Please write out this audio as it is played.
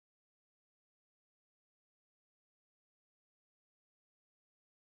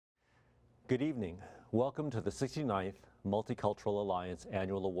Good evening. Welcome to the 69th Multicultural Alliance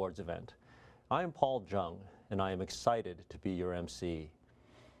Annual Awards event. I am Paul Jung, and I am excited to be your MC.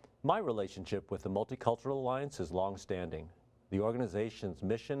 My relationship with the Multicultural Alliance is long-standing. The organization's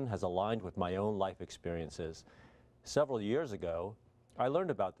mission has aligned with my own life experiences. Several years ago, I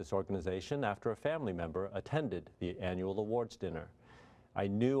learned about this organization after a family member attended the annual awards dinner. I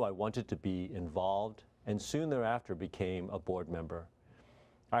knew I wanted to be involved, and soon thereafter became a board member.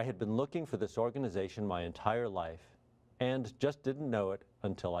 I had been looking for this organization my entire life and just didn't know it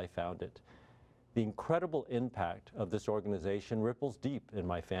until I found it. The incredible impact of this organization ripples deep in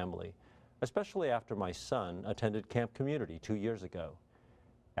my family, especially after my son attended Camp Community 2 years ago.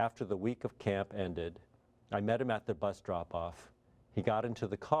 After the week of camp ended, I met him at the bus drop-off. He got into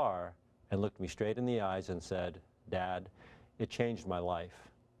the car and looked me straight in the eyes and said, "Dad, it changed my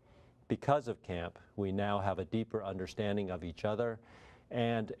life." Because of camp, we now have a deeper understanding of each other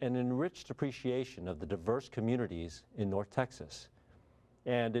and an enriched appreciation of the diverse communities in North Texas.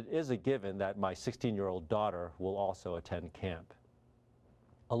 And it is a given that my 16-year-old daughter will also attend camp.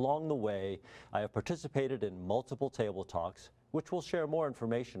 Along the way, I have participated in multiple table talks, which we'll share more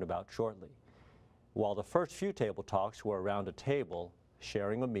information about shortly. While the first few table talks were around a table,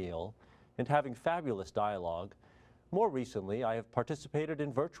 sharing a meal, and having fabulous dialogue, more recently I have participated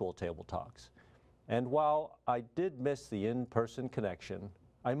in virtual table talks. And while I did miss the in-person connection,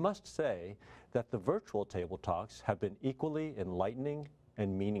 I must say that the virtual table talks have been equally enlightening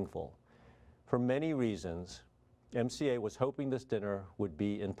and meaningful. For many reasons, MCA was hoping this dinner would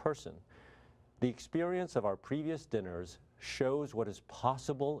be in person. The experience of our previous dinners shows what is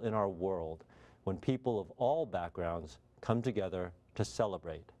possible in our world when people of all backgrounds come together to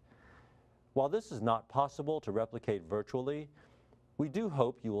celebrate. While this is not possible to replicate virtually, we do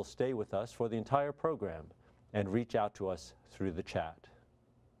hope you will stay with us for the entire program and reach out to us through the chat.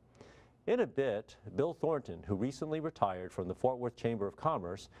 In a bit, Bill Thornton, who recently retired from the Fort Worth Chamber of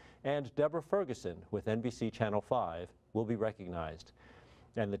Commerce, and Deborah Ferguson with NBC Channel 5 will be recognized.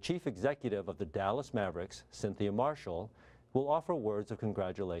 And the Chief Executive of the Dallas Mavericks, Cynt Marshall, will offer words of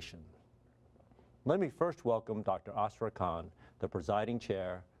congratulation. Let me first welcome Dr. Asra Khan, the presiding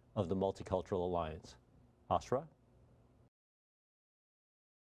chair of the Multicultural Alliance. Asra?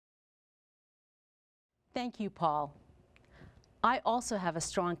 Thank you, Paul. I also have a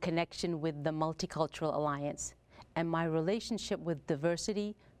strong connection with the Multicultural Alliance, and my relationship with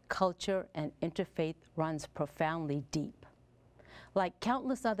diversity, culture, and interfaith runs profoundly deep. Like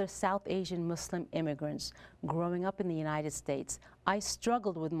countless other South Asian Muslim immigrants growing up in the United States, I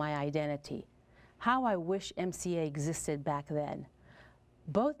struggled with my identity. How I wish MCA existed back then.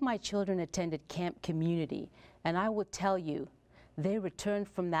 Both my children attended Camp Community, and I will tell you, they returned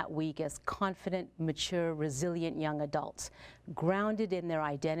from that week as confident, mature, resilient young adults, grounded in their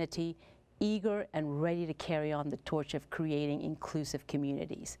identity, eager and ready to carry on the torch of creating inclusive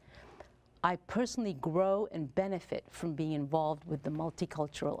communities. I personally grow and benefit from being involved with the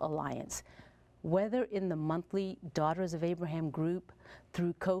Multicultural Alliance, whether in the monthly Daughters of Abraham group,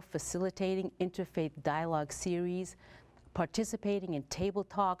 through co-facilitating interfaith dialogue series, participating in table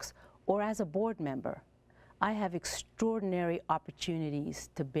talks, or as a board member. I have extraordinary opportunities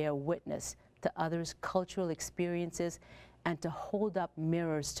to bear witness to others' cultural experiences and to hold up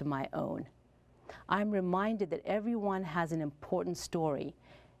mirrors to my own. I'm reminded that everyone has an important story,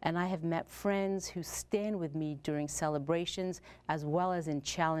 and I have met friends who stand with me during celebrations as well as in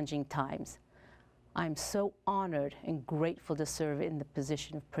challenging times. I'm so honored and grateful to serve in the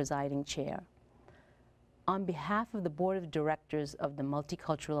position of presiding chair. On behalf of the Board of Directors of the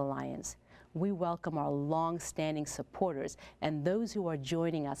Multicultural Alliance, we welcome our long-standing supporters and those who are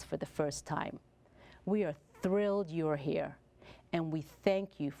joining us for the first time. We are thrilled you're here, and we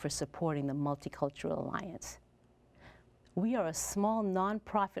thank you for supporting the Multicultural Alliance. We are a small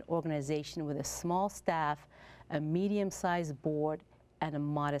nonprofit organization with a small staff, a medium-sized board, and a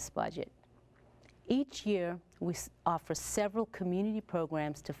modest budget. Each year, we offer several community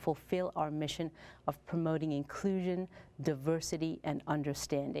programs to fulfill our mission of promoting inclusion, diversity, and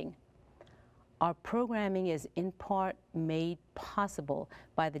understanding. Our programming is in part made possible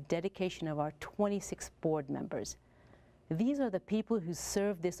by the dedication of our 26 board members. These are the people who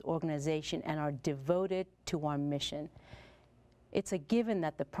serve this organization and are devoted to our mission. It's a given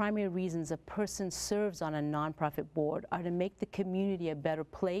that the primary reasons a person serves on a nonprofit board are to make the community a better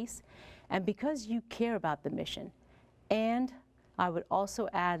place, and because you care about the mission. And I would also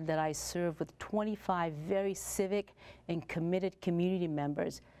add that I serve with 25 very civic and committed community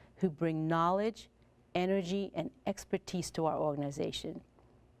members who bring knowledge, energy, and expertise to our organization.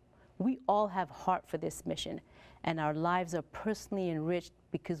 We all have heart for this mission, and our lives are personally enriched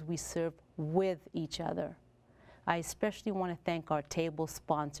because we serve with each other. I especially want to thank our table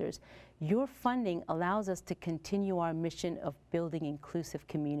sponsors. Your funding allows us to continue our mission of building inclusive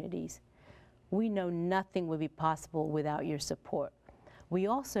communities. We know nothing would be possible without your support. We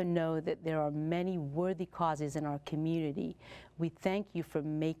also know that there are many worthy causes in our community. We thank you for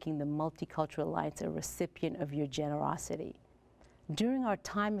making the Multicultural Alliance a recipient of your generosity. During our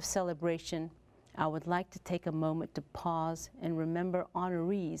time of celebration, I would like to take a moment to pause and remember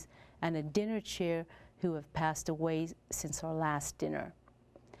honorees and a dinner chair who have passed away since our last dinner.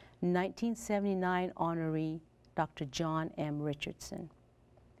 1979 honoree, Dr. John M. Richardson.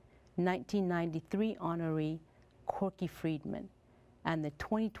 1993 honoree, Corky Friedman. And the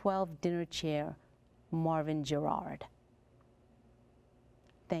 2012 dinner chair, Marvin Gerard.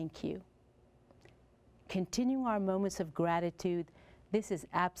 Thank you. Continuing our moments of gratitude, this is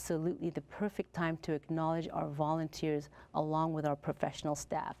absolutely the perfect time to acknowledge our volunteers along with our professional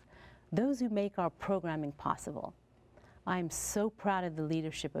staff, those who make our programming possible. I am so proud of the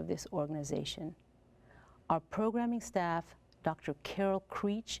leadership of this organization. Our programming staff, Dr. Carol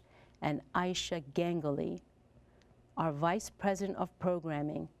Creech and Aisha Ganguly, our Vice President of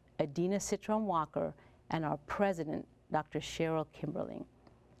Programming, Adina Citron-Walker, and our President, Dr. Cheryl Kimberling.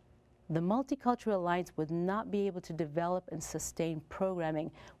 The Multicultural Alliance would not be able to develop and sustain programming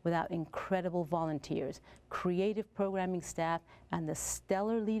without incredible volunteers, creative programming staff, and the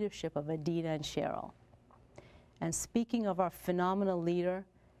stellar leadership of Adina and Cheryl. And speaking of our phenomenal leader,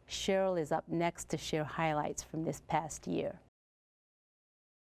 Cheryl is up next to share highlights from this past year.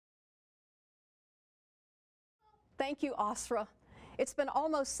 Thank you, Asra. It's been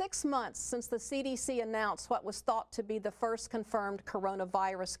almost 6 months since the CDC announced what was thought to be the first confirmed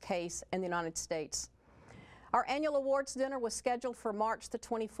coronavirus case in the United States. Our annual awards dinner was scheduled for March the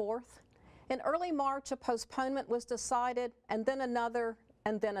 24th. In early March, a postponement was decided, and then another,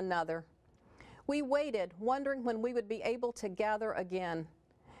 and then another. We waited, wondering when we would be able to gather again.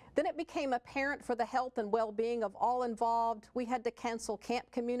 Then it became apparent for the health and well-being of all involved, we had to cancel Camp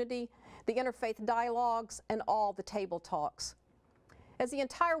Community, the interfaith dialogues, and all the table talks. As the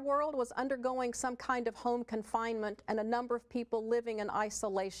entire world was undergoing some kind of home confinement and a number of people living in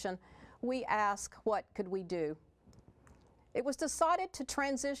isolation, we asked, what could we do? It was decided to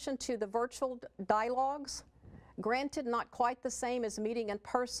transition to the virtual dialogues. Granted, not quite the same as meeting in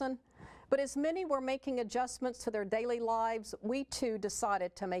person, but as many were making adjustments to their daily lives, we too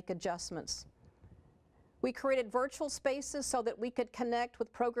decided to make adjustments. We created virtual spaces so that we could connect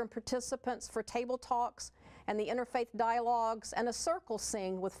with program participants for table talks and the interfaith dialogues and a circle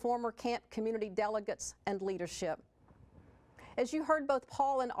sing with former Camp Community delegates and leadership. As you heard both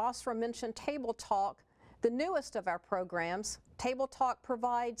Paul and Asra mention Table Talk, the newest of our programs, Table Talk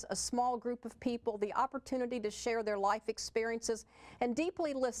provides a small group of people the opportunity to share their life experiences and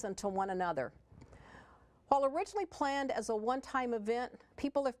deeply listen to one another. While originally planned as a one-time event,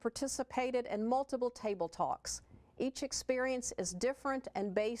 people have participated in multiple table talks. Each experience is different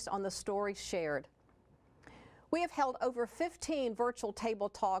and based on the stories shared. We have held over 15 virtual table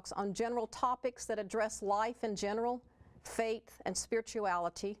talks on general topics that address life in general, faith, and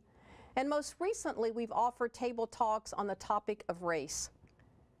spirituality. And most recently, we've offered table talks on the topic of race.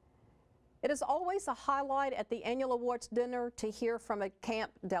 It is always a highlight at the annual awards dinner to hear from a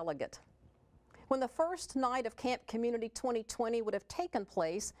camp delegate. When the first night of Camp Community 2020 would have taken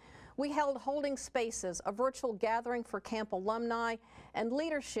place, we held holding spaces, a virtual gathering for camp alumni and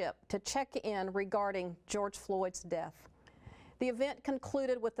leadership to check in regarding George Floyd's death. The event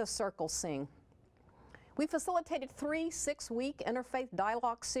concluded with a circle sing. We facilitated 3 6-week interfaith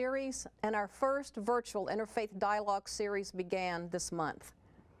dialogue series, and our first virtual interfaith dialogue series began this month.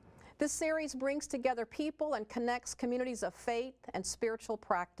 This series brings together people and connects communities of faith and spiritual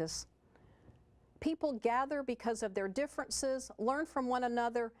practice. People gather because of their differences, learn from one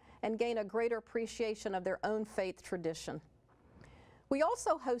another, and gain a greater appreciation of their own faith tradition. We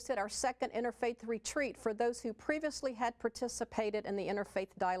also hosted our second interfaith retreat for those who previously had participated in the interfaith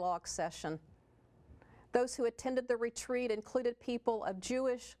dialogue session. Those who attended the retreat included people of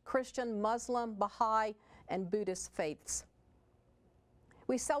Jewish, Christian, Muslim, Baha'i, and Buddhist faiths.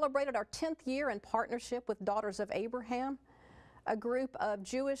 We celebrated our 10th year in partnership with Daughters of Abraham, a group of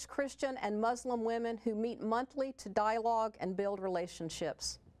Jewish, Christian, and Muslim women who meet monthly to dialogue and build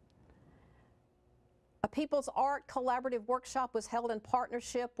relationships. A People's Art collaborative workshop was held in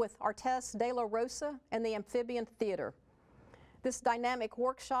partnership with Artes de la Rosa and the Amphibian Theater. This dynamic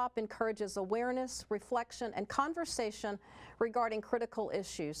workshop encourages awareness, reflection, and conversation regarding critical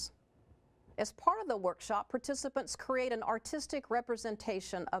issues. As part of the workshop, participants create an artistic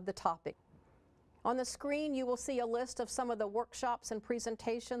representation of the topic. On the screen, you will see a list of some of the workshops and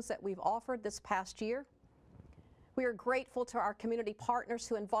presentations that we've offered this past year. We are grateful to our community partners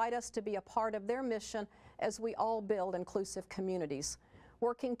who invite us to be a part of their mission as we all build inclusive communities,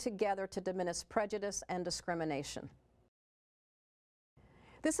 working together to diminish prejudice and discrimination.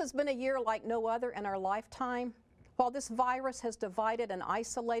 This has been a year like no other in our lifetime. While this virus has divided and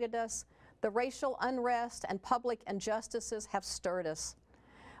isolated us, the racial unrest and public injustices have stirred us.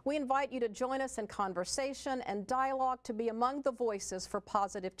 We invite you to join us in conversation and dialogue to be among the voices for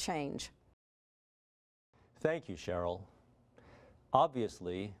positive change. Thank you, Cheryl.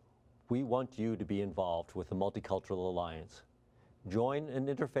 Obviously, we want you to be involved with the Multicultural Alliance. Join an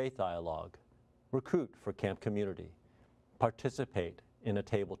interfaith dialogue, recruit for camp community, participate in a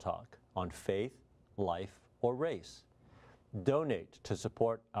table talk on faith, life, or race. Donate to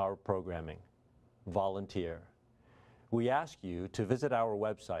support our programming. Volunteer. We ask you to visit our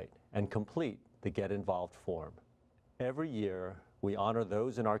website and complete the Get Involved form. Every year, we honor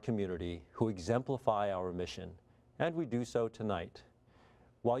those in our community who exemplify our mission, and we do so tonight.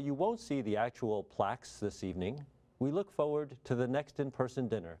 While you won't see the actual plaques this evening, we look forward to the next in-person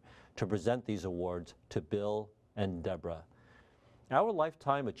dinner to present these awards to Bill and Deborah. Our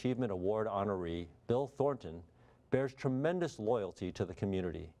Lifetime Achievement Award honoree, Bill Thornton, bears tremendous loyalty to the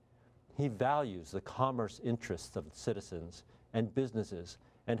community. He values the commerce interests of citizens and businesses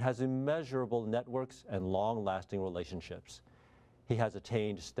and has immeasurable networks and long-lasting relationships. He has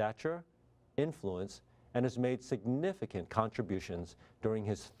attained stature, influence, and has made significant contributions during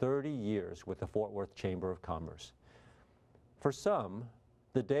his 30 years with the Fort Worth Chamber of Commerce. For some,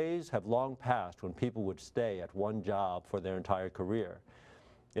 the days have long passed when people would stay at one job for their entire career.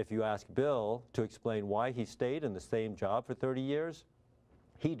 If you ask Bill to explain why he stayed in the same job for 30 years,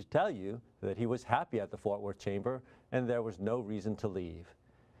 he'd tell you that he was happy at the Fort Worth Chamber and there was no reason to leave.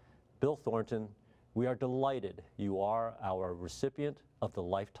 Bill Thornton, we are delighted you are our recipient of the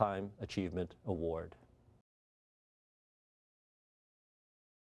Lifetime Achievement Award.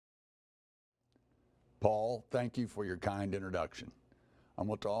 Paul, thank you for your kind introduction. I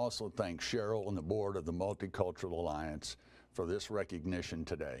want to also thank Cheryl and the board of the Multicultural Alliance for this recognition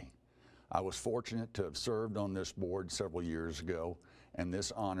today. I was fortunate to have served on this board several years ago, and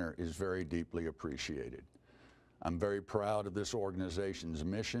this honor is very deeply appreciated. I'm very proud of this organization's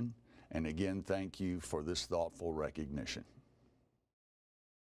mission, and again, thank you for this thoughtful recognition.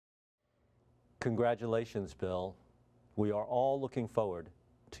 Congratulations, Bill. We are all looking forward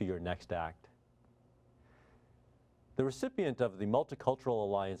to your next act. The recipient of the Multicultural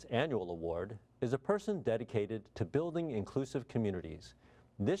Alliance Annual Award is a person dedicated to building inclusive communities.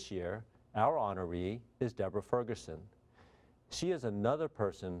 This year, our honoree is Deborah Ferguson. She is another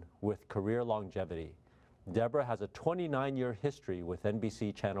person with career longevity. Deborah has a 29-year history with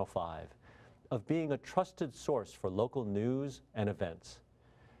NBC Channel 5 of being a trusted source for local news and events.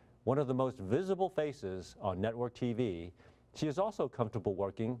 One of the most visible faces on network TV, she is also comfortable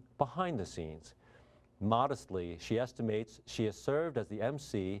working behind the scenes. Modestly, she estimates she has served as the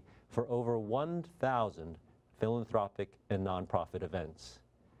MC for over 1,000 philanthropic and nonprofit events.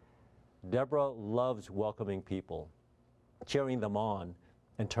 Deborah loves welcoming people, cheering them on,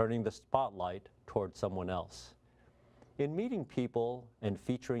 and turning the spotlight toward someone else. In meeting people and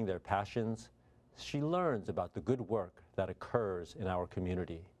featuring their passions, she learns about the good work that occurs in our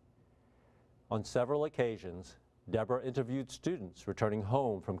community. On several occasions, Deborah interviewed students returning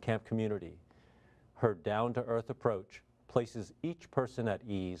home from camp community. Her down-to-earth approach places each person at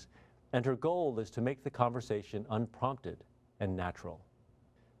ease, and her goal is to make the conversation unprompted and natural.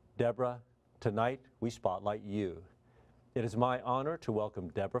 Deborah, tonight we spotlight you. It is my honor to welcome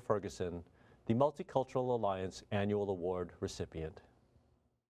Deborah Ferguson, the Multicultural Alliance Annual Award recipient.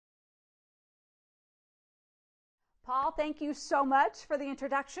 Paul, thank you so much for the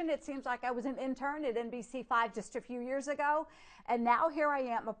introduction. It seems like I was an intern at NBC5 just a few years ago, and now here I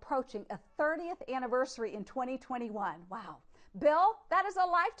am approaching a 30th anniversary in 2021. Wow. Bill, that is a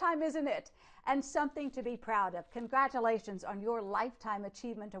lifetime, isn't it? And something to be proud of. Congratulations on your Lifetime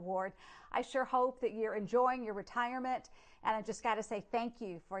Achievement Award. I sure hope that you're enjoying your retirement, and I just got to say thank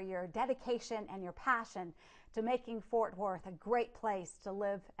you for your dedication and your passion to making Fort Worth a great place to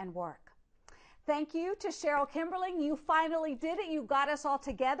live and work. Thank you to Cheryl Kimberling. You finally did it. You got us all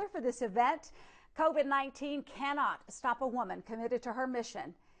together for this event. COVID-19 cannot stop a woman committed to her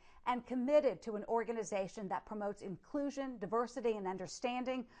mission and committed to an organization that promotes inclusion, diversity, and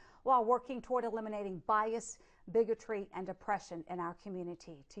understanding while working toward eliminating bias, bigotry, and oppression in our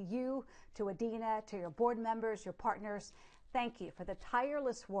community. To you, to Adina, to your board members, your partners, thank you for the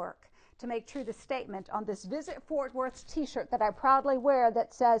tireless work to make true the statement on this Visit Fort Worth t-shirt that I proudly wear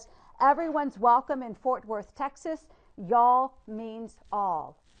that says, "Everyone's welcome in Fort Worth, Texas. Y'all means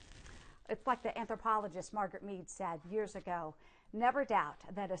all." It's like the anthropologist Margaret Mead said years ago, "Never doubt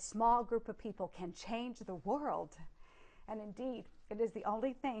that a small group of people can change the world." And indeed, it is the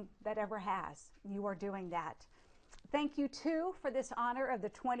only thing that ever has. You are doing that. Thank you, too, for this honor of the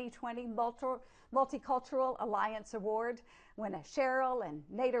 2020 Multicultural Alliance Award. When Cheryl and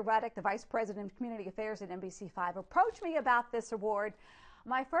Nader Ruddock, the Vice President of Community Affairs at NBC5, approached me about this award,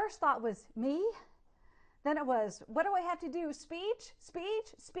 my first thought was, me? Then it was, what do I have to do? Speech,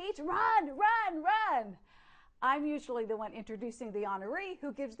 speech, speech, run, run, run. I'm usually the one introducing the honoree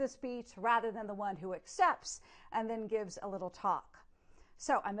who gives the speech rather than the one who accepts and then gives a little talk.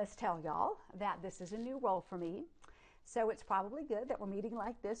 So I must tell y'all that this is a new role for me. So it's probably good that we're meeting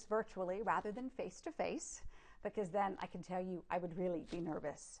like this virtually rather than face to face, because then I can tell you I would really be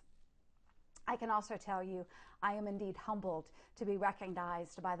nervous. I can also tell you I am indeed humbled to be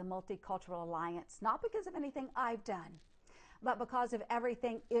recognized by the Multicultural Alliance, not because of anything I've done, but because of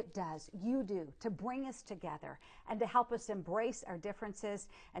everything it does, you do, to bring us together and to help us embrace our differences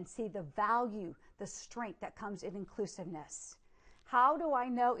and see the value, the strength that comes in inclusiveness. How do I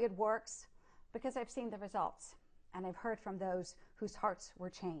know it works? Because I've seen the results and I've heard from those whose hearts were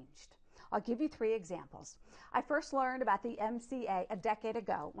changed. I'll give you 3 examples. I first learned about the MCA a decade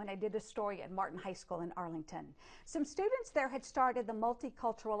ago when I did a story at Martin High School in Arlington. Some students there had started the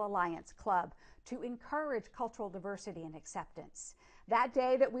Multicultural Alliance Club to encourage cultural diversity and acceptance. That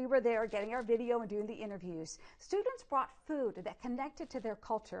day that we were there getting our video and doing the interviews, students brought food that connected to their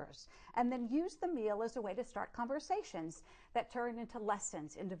cultures and then used the meal as a way to start conversations that turned into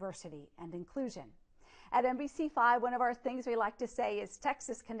lessons in diversity and inclusion. At NBC5, one of our things we like to say is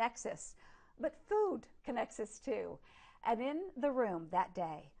Texas connects us, but food connects us too. And in the room that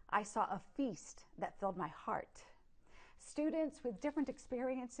day, I saw a feast that filled my heart. Students with different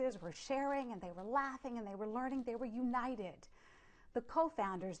experiences were sharing and they were laughing and they were learning, they were united. The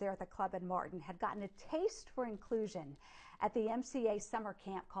co-founders there at the club in Martin had gotten a taste for inclusion at the MCA summer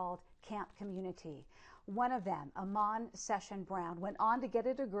camp called Camp Community. One of them, Amon Session Brown, went on to get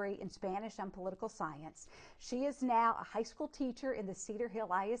a degree in Spanish and political science. She is now a high school teacher in the Cedar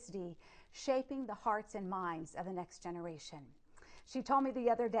Hill ISD, shaping the hearts and minds of the next generation. She told me the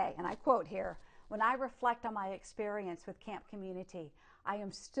other day, and I quote here, "When I reflect on my experience with Camp Community, I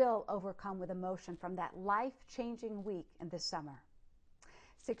am still overcome with emotion from that life-changing week in the summer."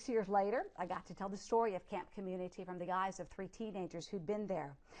 6 years later, I got to tell the story of Camp Community from the eyes of 3 teenagers who'd been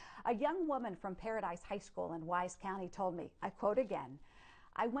there. A young woman from Paradise High School in Wise County told me, I quote again,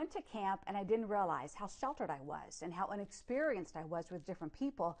 "I went to camp and I didn't realize how sheltered I was and how inexperienced I was with different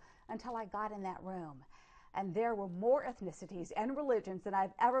people until I got in that room. And there were more ethnicities and religions than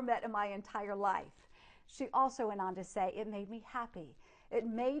I've ever met in my entire life." She also went on to say, "It made me happy. It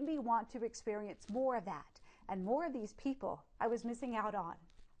made me want to experience more of that and more of these people I was missing out on."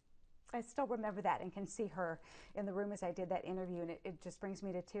 I still remember that and can see her in the room as I did that interview, and it just brings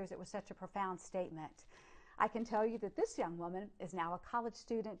me to tears. It was such a profound statement. I can tell you that this young woman is now a college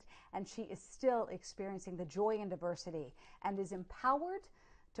student, and she is still experiencing the joy and diversity and is empowered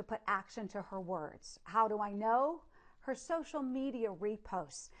to put action to her words. How do I know? Her social media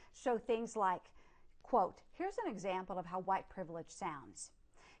reposts show things like, quote, "Here's an example of how white privilege sounds.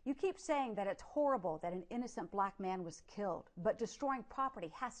 You keep saying that it's horrible that an innocent black man was killed, but destroying property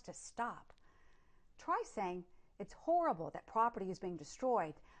has to stop. Try saying it's horrible that property is being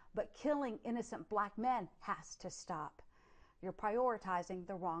destroyed, but killing innocent black men has to stop. You're prioritizing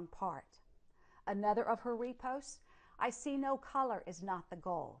the wrong part." Another of her reposts, "I see no color is not the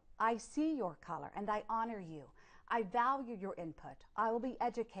goal. I see your color and I honor you. I value your input. I will be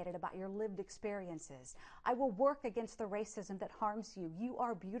educated about your lived experiences. I will work against the racism that harms you. You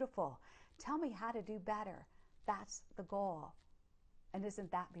are beautiful. Tell me how to do better. That's the goal." And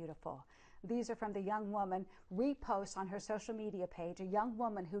isn't that beautiful? These are from the young woman reposts on her social media page, a young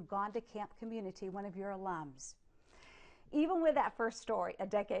woman who'd gone to Camp Community, one of your alums. Even with that first story a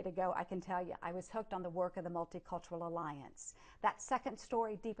decade ago, I can tell you I was hooked on the work of the Multicultural Alliance. That second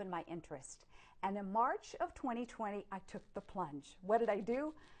story deepened my interest. And in March of 2020, I took the plunge. What did I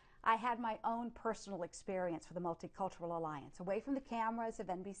do? I had my own personal experience with the Multicultural Alliance, away from the cameras of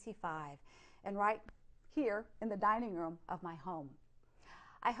NBC5, and right here in the dining room of my home.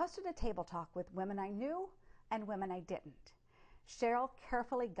 I hosted a table talk with women I knew and women I didn't. Cheryl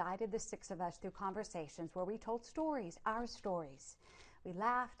carefully guided the 6 of us through conversations where we told stories, our stories. We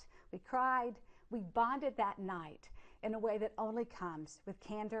laughed, we cried, we bonded that night in a way that only comes with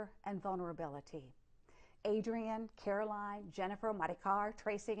candor and vulnerability. Adrian, Caroline, Jennifer, Maricar,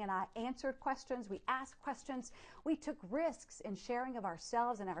 Tracy, and I answered questions. We asked questions. We took risks in sharing of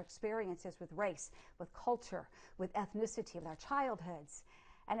ourselves and our experiences with race, with culture, with ethnicity, with our childhoods.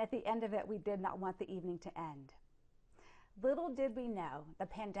 And at the end of it, we did not want the evening to end. Little did we know the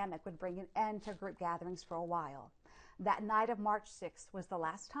pandemic would bring an end to group gatherings for a while. That night of March 6th was the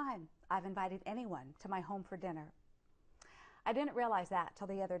last time I've invited anyone to my home for dinner. I didn't realize that till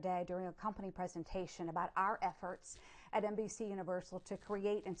the other day during a company presentation about our efforts at NBC Universal to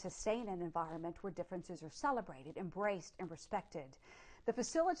create and sustain an environment where differences are celebrated, embraced, and respected. The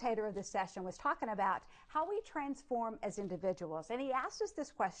facilitator of this session was talking about how we transform as individuals, and he asked us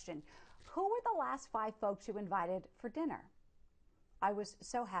this question: who were the last 5 folks you invited for dinner? I was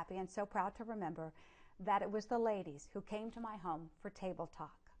so happy and so proud to remember that it was the ladies who came to my home for table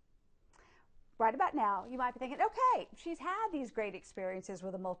talk. Right about now, you might be thinking, okay, she's had these great experiences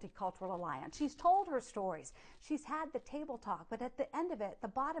with the Multicultural Alliance. She's told her stories. She's had the table talk, but at the end of it, the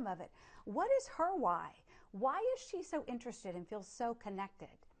bottom of it, what is her why? Why is she so interested and feels so connected?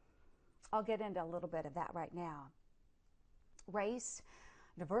 I'll get into a little bit of that right now. Race,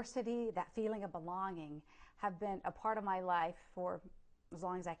 diversity, that feeling of belonging have been a part of my life for as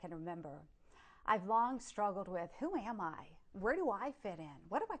long as I can remember. I've long struggled with, who am I? Where do I fit in?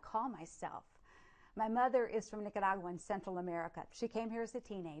 What do I call myself? My mother is from Nicaragua in Central America. She came here as a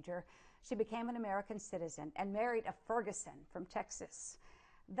teenager. She became an American citizen and married a Ferguson from Texas.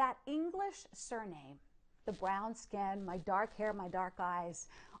 That English surname, the brown skin, my dark hair, my dark eyes,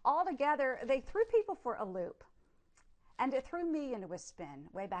 all together, they threw people for a loop. And it threw me into a spin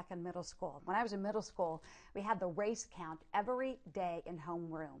way back in middle school. When I was in middle school, we had the race count every day in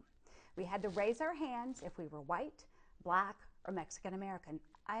homeroom. We had to raise our hands if we were white, black, or Mexican American.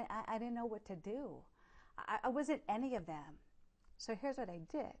 I didn't know what to do. I wasn't any of them. So here's what I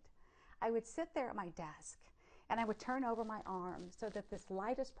did. I would sit there at my desk and I would turn over my arm so that this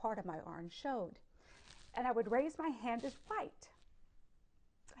lightest part of my arm showed. And I would raise my hand as white.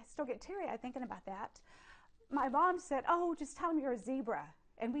 I still get teary-eyed thinking about that. My mom said, oh, just tell them you're a zebra.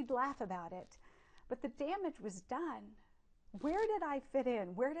 And we'd laugh about it. But the damage was done. Where did I fit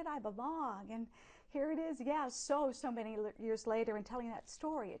in? Where did I belong? And here it is, yeah, so many years later, and telling that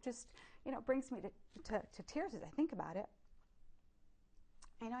story, it just, brings me to tears as I think about it.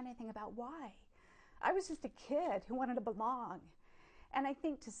 I know anything about why. I was just a kid who wanted to belong. And I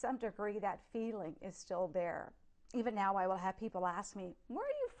think to some degree that feeling is still there. Even now I will have people ask me, where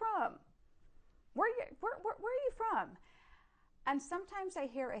are you from? Where are you from? And sometimes I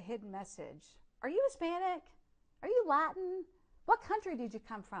hear a hidden message. Are you Hispanic? Are you Latin? What country did you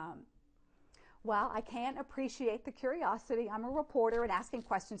come from? Well, I can appreciate the curiosity. I'm a reporter and asking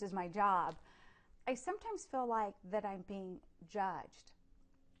questions is my job. I sometimes feel like that I'm being judged.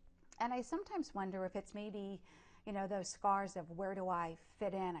 And I sometimes wonder if it's maybe, those scars of where do I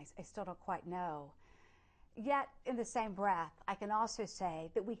fit in? I still don't quite know. Yet, in the same breath, I can also say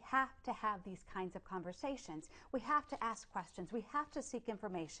that we have to have these kinds of conversations. We have to ask questions. We have to seek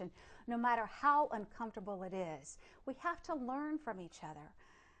information, no matter how uncomfortable it is. We have to learn from each other.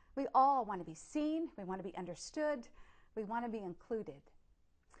 We all want to be seen. We want to be understood. We want to be included.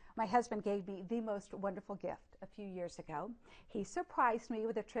 My husband gave me the most wonderful gift a few years ago. He surprised me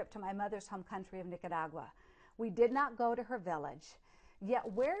with a trip to my mother's home country of Nicaragua. We did not go to her village, yet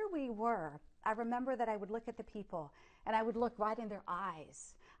where we were, I remember that I would look at the people and I would look right in their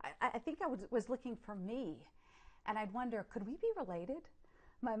eyes. I think I was looking for me, and I'd wonder, could we be related?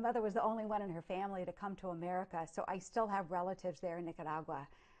 My mother was the only one in her family to come to America, so I still have relatives there in Nicaragua.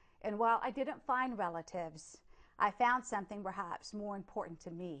 And while I didn't find relatives, I found something perhaps more important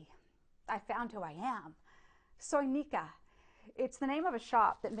to me. I found who I am. Soynica. It's the name of a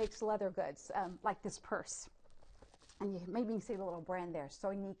shop that makes leather goods, like this purse. And maybe you can see the little brand there,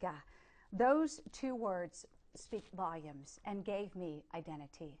 Soynica. Those 2 words speak volumes and gave me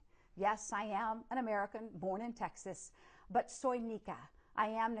identity. Yes, I am an American born in Texas, but Soynica. I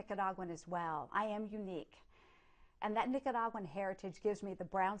am Nicaraguan as well. I am unique. And that Nicaraguan heritage gives me the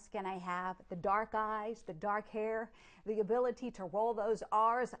brown skin I have, the dark eyes, the dark hair, the ability to roll those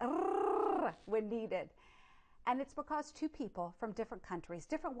R's when needed. And it's because 2 people from different countries,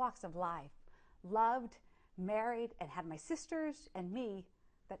 different walks of life, loved, married, and had my sisters and me,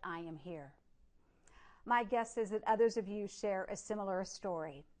 that I am here. My guess is that others of you share a similar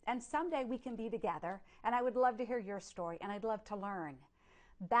story. And someday we can be together, and I would love to hear your story, and I'd love to learn.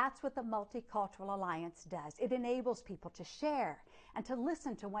 That's what the Multicultural Alliance does. It enables people to share and to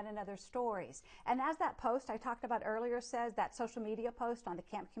listen to one another's stories. And as that post I talked about earlier says, that social media post on the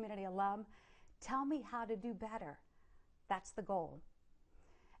Camp Community alum, tell me how to do better. That's the goal.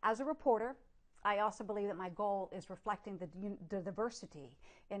 As a reporter, I also believe that my goal is reflecting the diversity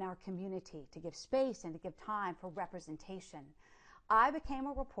in our community, to give space and to give time for representation. I became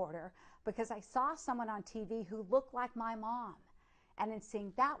a reporter because I saw someone on TV who looked like my mom. And in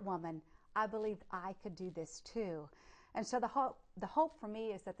seeing that woman, I believed I could do this too. And so the hope for me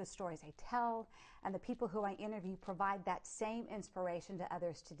is that the stories I tell and the people who I interview provide that same inspiration to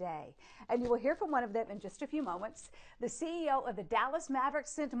others today. And you will hear from one of them in just a few moments. The CEO of the Dallas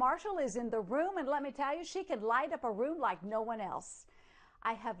Mavericks, Cynt Marshall, is in the room, and let me tell you, she can light up a room like no one else.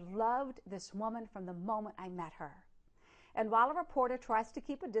 I have loved this woman from the moment I met her. And while a reporter tries to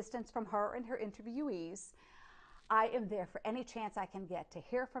keep a distance from her and her interviewees, I am there for any chance I can get to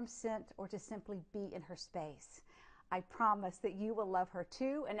hear from Cynt or to simply be in her space. I promise that you will love her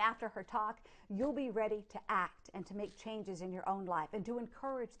too, and after her talk, you'll be ready to act and to make changes in your own life and to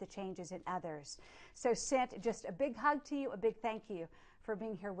encourage the changes in others. So Cynt, just a big hug to you, a big thank you for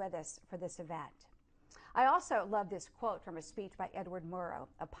being here with us for this event. I also love this quote from a speech by Edward Murrow,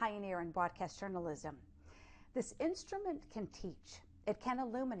 a pioneer in broadcast journalism. This instrument can teach, it can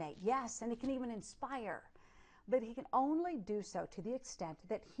illuminate, yes, and it can even inspire. But he can only do so to the extent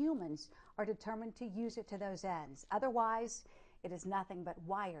that humans are determined to use it to those ends. Otherwise, it is nothing but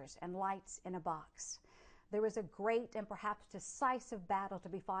wires and lights in a box. There is a great and perhaps decisive battle to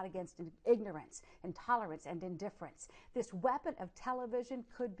be fought against ignorance, intolerance, and indifference. This weapon of television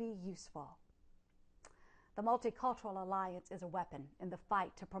could be useful. The Multicultural Alliance is a weapon in the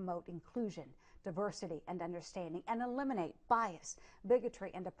fight to promote inclusion, diversity, and understanding, and eliminate bias,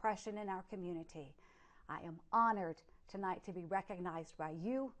 bigotry, and oppression in our community. I am honored tonight to be recognized by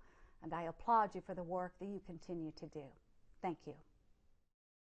you, and I applaud you for the work that you continue to do. Thank you.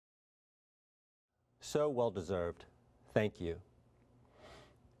 So well deserved. Thank you.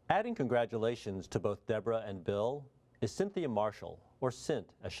 Adding congratulations to both Deborah and Bill is Cynt Marshall, or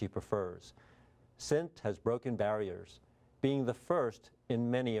Cynt as she prefers. Cynt has broken barriers, being the first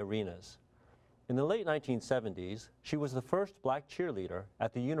in many arenas. In the late 1970s, she was the first black cheerleader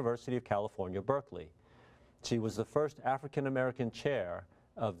at the University of California, Berkeley. She was the first African-American chair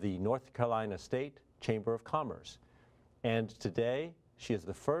of the North Carolina State Chamber of Commerce. And today, she is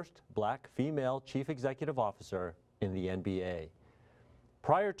the first black female chief executive officer in the NBA.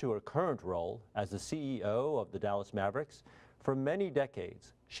 Prior to her current role as the CEO of the Dallas Mavericks, for many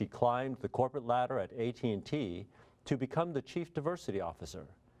decades, she climbed the corporate ladder at AT&T to become the chief diversity officer.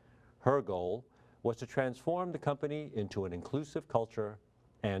 Her goal was to transform the company into an inclusive culture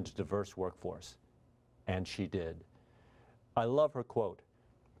and diverse workforce. And she did. I love her quote,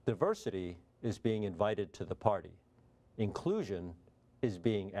 "Diversity is being invited to the party. Inclusion is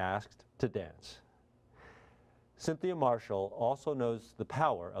being asked to dance." Cynt Marshall also knows the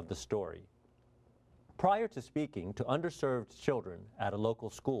power of the story. Prior to speaking to underserved children at a local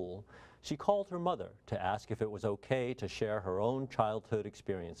school, she called her mother to ask if it was okay to share her own childhood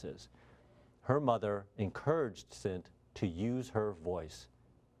experiences. Her mother encouraged Cynt to use her voice,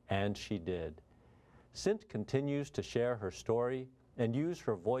 and she did. Cynt continues to share her story and use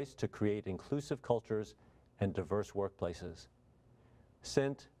her voice to create inclusive cultures and diverse workplaces.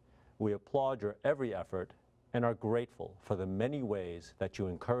 Cynt, we applaud your every effort and are grateful for the many ways that you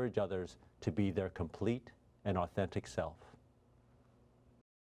encourage others to be their complete and authentic self.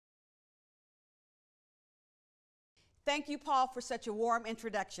 Thank you, Paul, for such a warm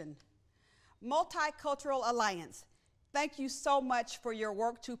introduction. Multicultural Alliance, thank you so much for your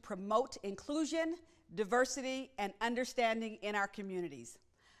work to promote inclusion, diversity, and understanding in our communities.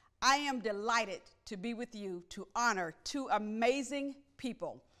 I am delighted to be with you to honor two amazing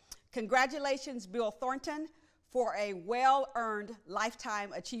people. Congratulations, Bill Thornton, for a well-earned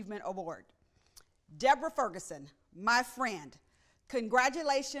Lifetime Achievement Award. Deborah Ferguson, my friend,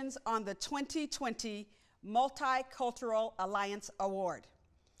 congratulations on the 2020 Multicultural Alliance Award.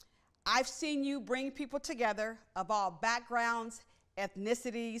 I've seen you bring people together of all backgrounds,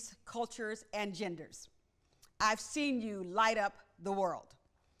 ethnicities, cultures, and genders. I've seen you light up the world.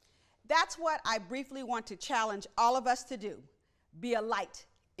 That's what I briefly want to challenge all of us to do, be a light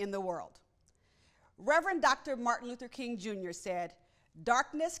in the world. Reverend Dr. Martin Luther King Jr. said,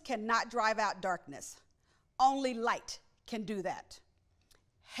 "Darkness cannot drive out darkness. Only light can do that.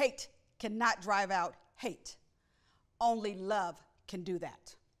 Hate cannot drive out hate. Only love can do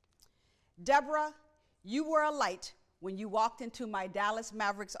that." Deborah, you were a light when you walked into my Dallas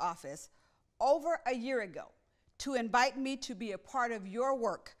Mavericks office over a year ago to invite me to be a part of your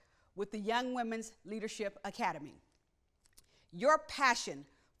work with the Young Women's Leadership Academy. Your passion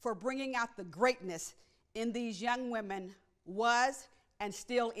for bringing out the greatness in these young women was and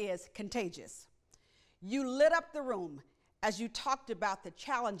still is contagious. You lit up the room as you talked about the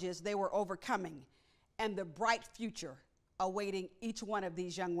challenges they were overcoming and the bright future awaiting each one of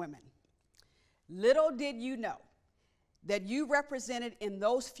these young women. Little did you know that you represented in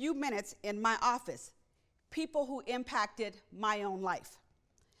those few minutes in my office people who impacted my own life,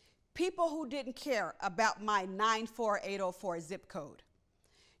 people who didn't care about my 94804 zip code.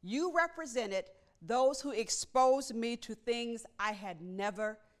 You represented those who exposed me to things I had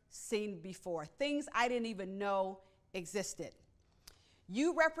never seen before, things I didn't even know existed.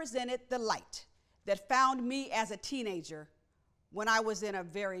 You represented the light that found me as a teenager when I was in a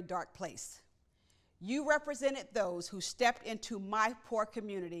very dark place. You represented those who stepped into my poor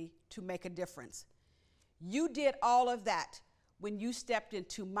community to make a difference. You did all of that when you stepped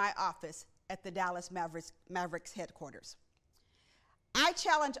into my office at the Dallas Mavericks headquarters. I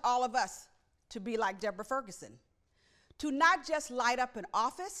challenge all of us to be like Deborah Ferguson, to not just light up an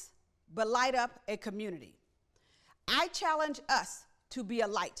office, but light up a community. I challenge us to be a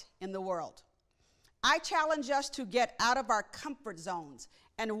light in the world. I challenge us to get out of our comfort zones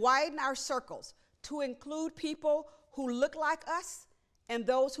and widen our circles to include people who look like us and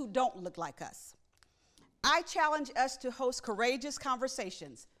those who don't look like us. I challenge us to host courageous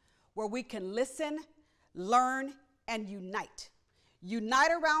conversations where we can listen, learn, and unite. Unite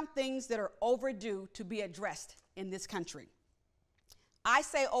around things that are overdue to be addressed in this country. I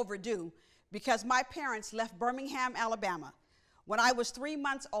say overdue because my parents left Birmingham, Alabama, when I was 3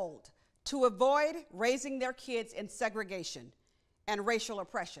 months old to avoid raising their kids in segregation and racial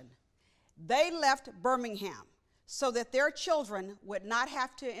oppression. They left Birmingham so that their children would not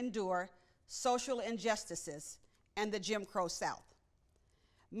have to endure social injustices and the Jim Crow South.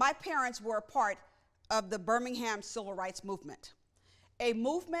 My parents were a part of the Birmingham Civil Rights Movement, a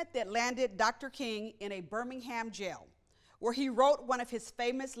movement that landed Dr. King in a Birmingham jail, where he wrote one of his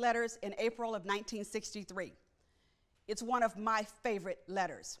famous letters in April of 1963. It's one of my favorite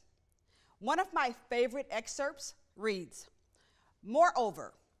letters. One of my favorite excerpts reads,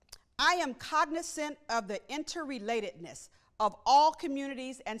 "Moreover, I am cognizant of the interrelatedness of all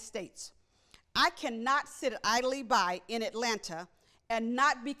communities and states. I cannot sit idly by in Atlanta and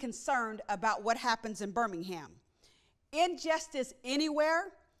not be concerned about what happens in Birmingham. Injustice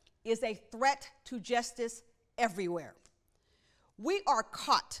anywhere is a threat to justice everywhere. We are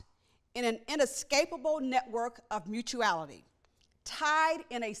caught in an inescapable network of mutuality, tied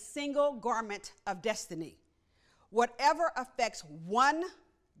in a single garment of destiny. Whatever affects one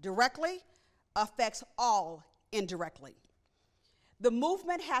directly affects all indirectly. The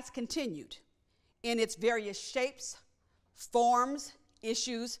movement has continued in its various shapes, forms,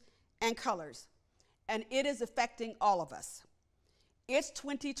 issues, and colors, and it is affecting all of us. It's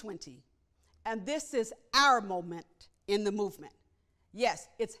 2020, and this is our moment in the movement. Yes,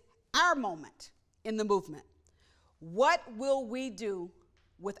 it's our moment in the movement. What will we do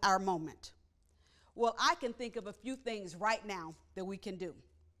with our moment? Well, I can think of a few things right now that we can do.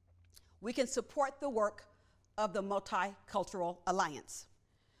 We can support the work of the Multicultural Alliance.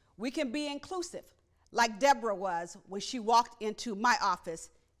 We can be inclusive, like Deborah was when she walked into my office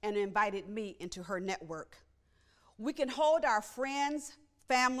and invited me into her network. We can hold our friends,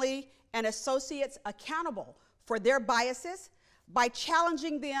 family, and associates accountable for their biases by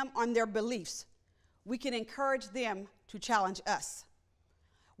challenging them on their beliefs. We can encourage them to challenge us.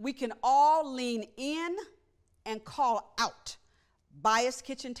 We can all lean in and call out biased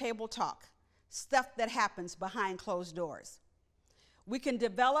kitchen table talk, stuff that happens behind closed doors. We can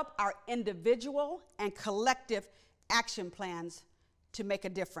develop our individual and collective action plans to make a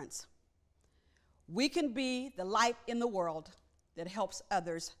difference. We can be the light in the world that helps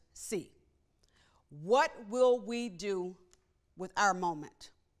others see. What will we do with our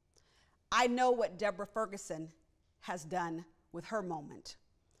moment? I know what Deborah Ferguson has done with her moment.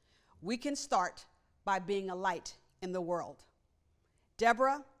 We can start by being a light in the world.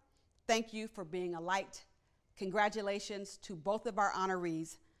 Deborah, thank you for being a light. Congratulations to both of our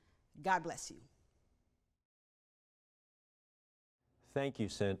honorees. God bless you. Thank you,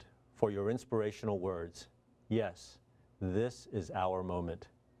 Cynt, for your inspirational words. Yes, this is our moment.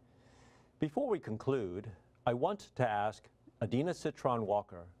 Before we conclude, I want to ask Adina Citron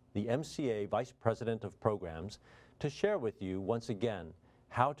Walker, the MCA Vice President of Programs, to share with you once again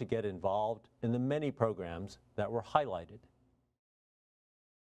how to get involved in the many programs that were highlighted.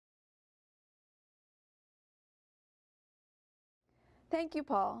 Thank you,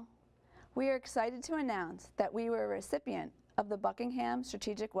 Paul. We are excited to announce that we were a recipient of the Buckingham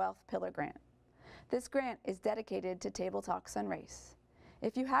Strategic Wealth Pillar Grant. This grant is dedicated to Table Talks on Race.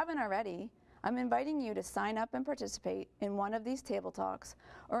 If you haven't already, I'm inviting you to sign up and participate in one of these table talks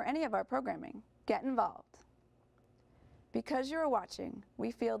or any of our programming. Get involved. Because you are watching,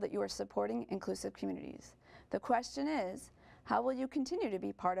 we feel that you are supporting inclusive communities. The question is, how will you continue to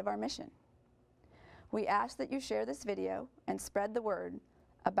be part of our mission? We ask that you share this video and spread the word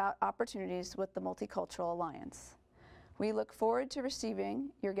about opportunities with the Multicultural Alliance. We look forward to receiving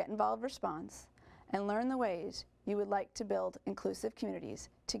your Get Involved response and learn the ways you would like to build inclusive communities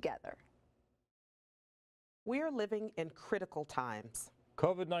together. We are living in critical times.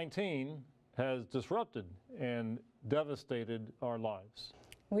 COVID-19 has disrupted and devastated our lives.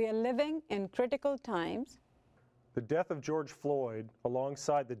 We are living in critical times. The death of George Floyd,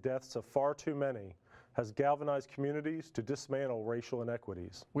 alongside the deaths of far too many, has galvanized communities to dismantle racial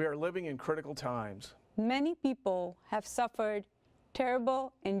inequities. We are living in critical times. Many people have suffered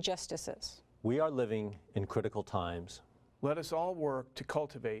terrible injustices. We are living in critical times. Let us all work to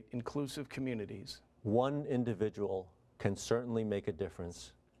cultivate inclusive communities. One individual can certainly make a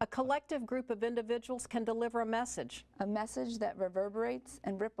difference. A collective group of individuals can deliver a message that reverberates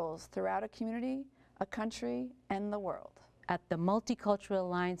and ripples throughout a community, a country, and the world. At the Multicultural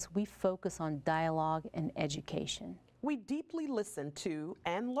Alliance, we focus on dialogue and education. We deeply listen to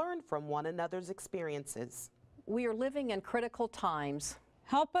and learn from one another's experiences. We are living in critical times.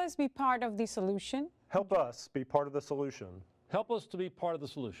 Help us be part of the solution. Help us be part of the solution. Help us to be part of the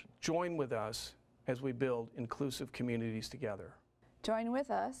solution. Join with us as we build inclusive communities together. Join with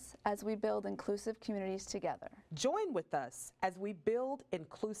us as we build inclusive communities together. Join with us as we build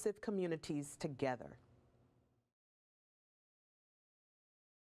inclusive communities together.